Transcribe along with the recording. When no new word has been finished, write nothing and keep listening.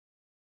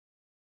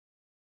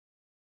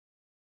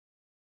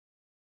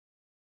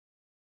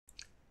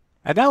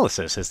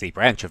Analysis is the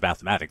branch of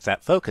mathematics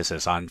that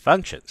focuses on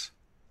functions.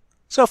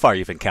 So far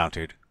you've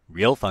encountered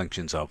real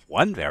functions of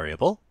one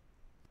variable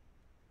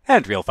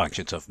and real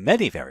functions of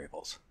many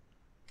variables.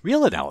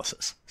 Real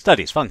analysis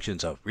studies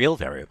functions of real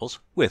variables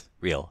with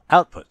real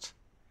outputs.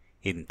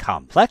 In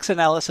complex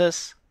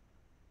analysis,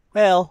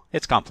 well,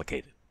 it's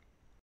complicated.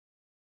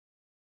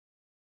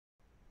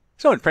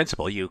 So in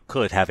principle, you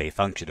could have a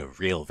function of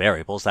real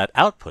variables that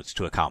outputs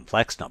to a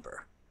complex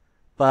number.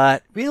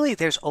 But really,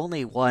 there's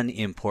only one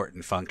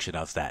important function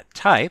of that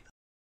type.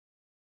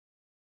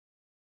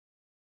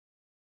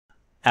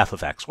 F of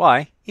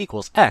xy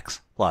equals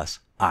x plus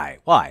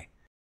iy.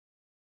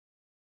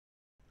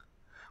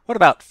 What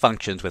about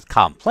functions with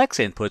complex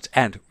inputs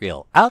and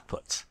real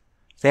outputs?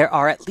 There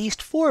are at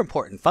least 4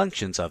 important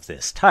functions of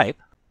this type,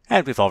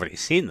 and we've already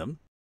seen them.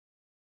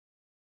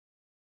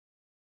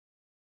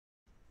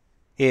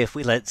 If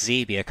we let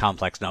z be a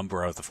complex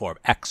number of the form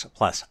x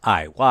plus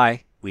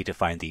iy, we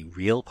define the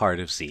real part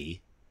of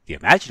z, the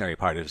imaginary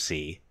part of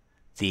z,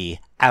 the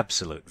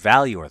absolute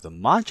value or the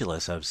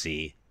modulus of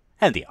z,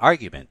 and the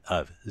argument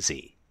of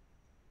z.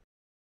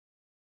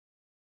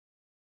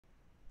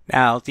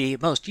 Now, the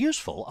most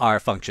useful are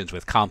functions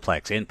with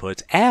complex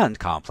inputs and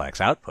complex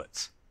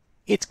outputs.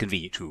 It's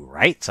convenient to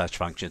write such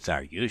functions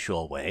our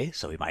usual way,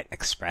 so we might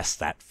express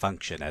that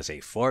function as a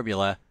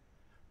formula,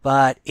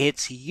 but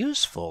it's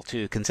useful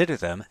to consider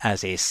them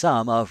as a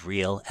sum of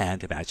real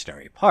and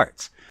imaginary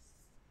parts.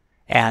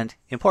 And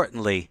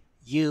importantly,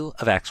 u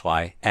of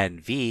xy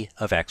and v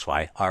of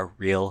xy are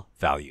real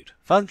valued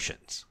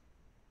functions.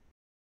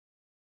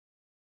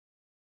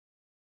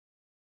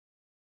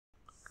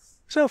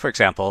 So for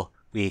example,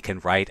 we can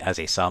write as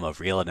a sum of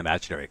real and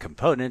imaginary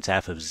components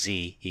f of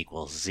z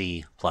equals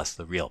z plus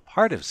the real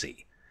part of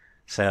z.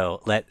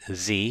 So let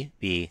z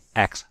be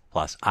x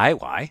plus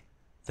iy,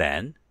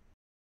 then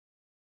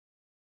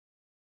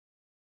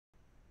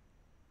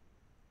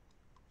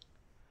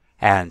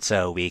and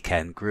so we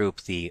can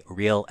group the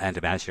real and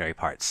imaginary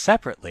parts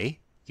separately.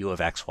 U of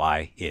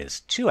xy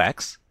is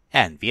 2x,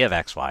 and v of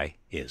xy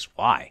is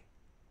y.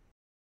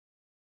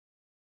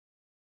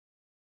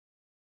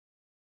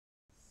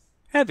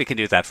 And we can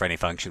do that for any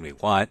function we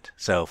want.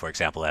 So for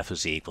example, f of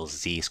z equals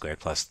z squared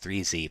plus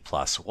 3z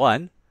plus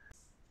 1.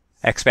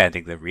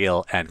 Expanding the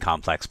real and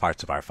complex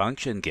parts of our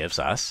function gives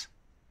us.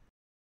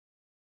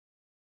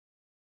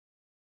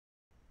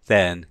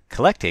 Then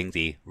collecting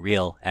the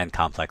real and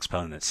complex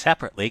components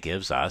separately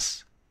gives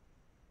us.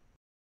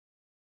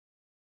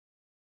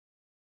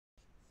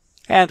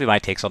 And we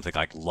might take something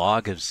like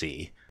log of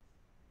z.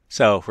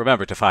 So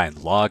remember, to find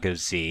log of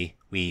z,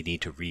 we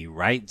need to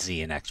rewrite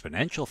z in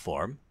exponential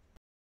form.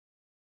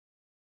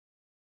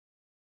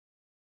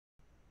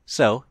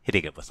 So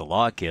hitting it with the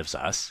log gives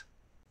us.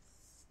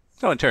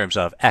 So in terms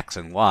of x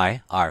and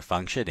y, our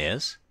function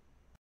is.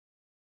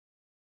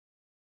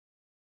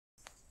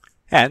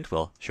 And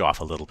we'll show off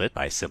a little bit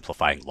by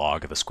simplifying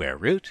log of a square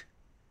root.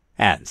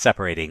 And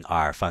separating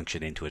our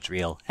function into its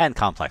real and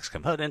complex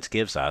components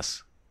gives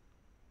us.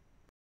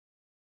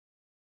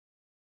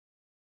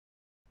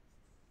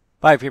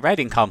 By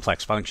rewriting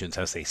complex functions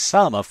as the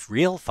sum of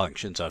real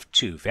functions of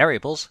 2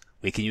 variables,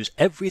 we can use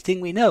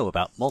everything we know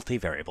about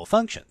multivariable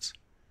functions.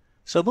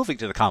 So moving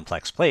to the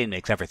complex plane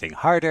makes everything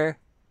harder,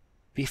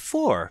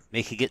 before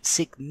making it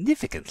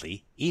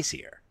significantly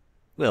easier.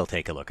 We'll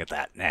take a look at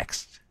that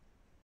next.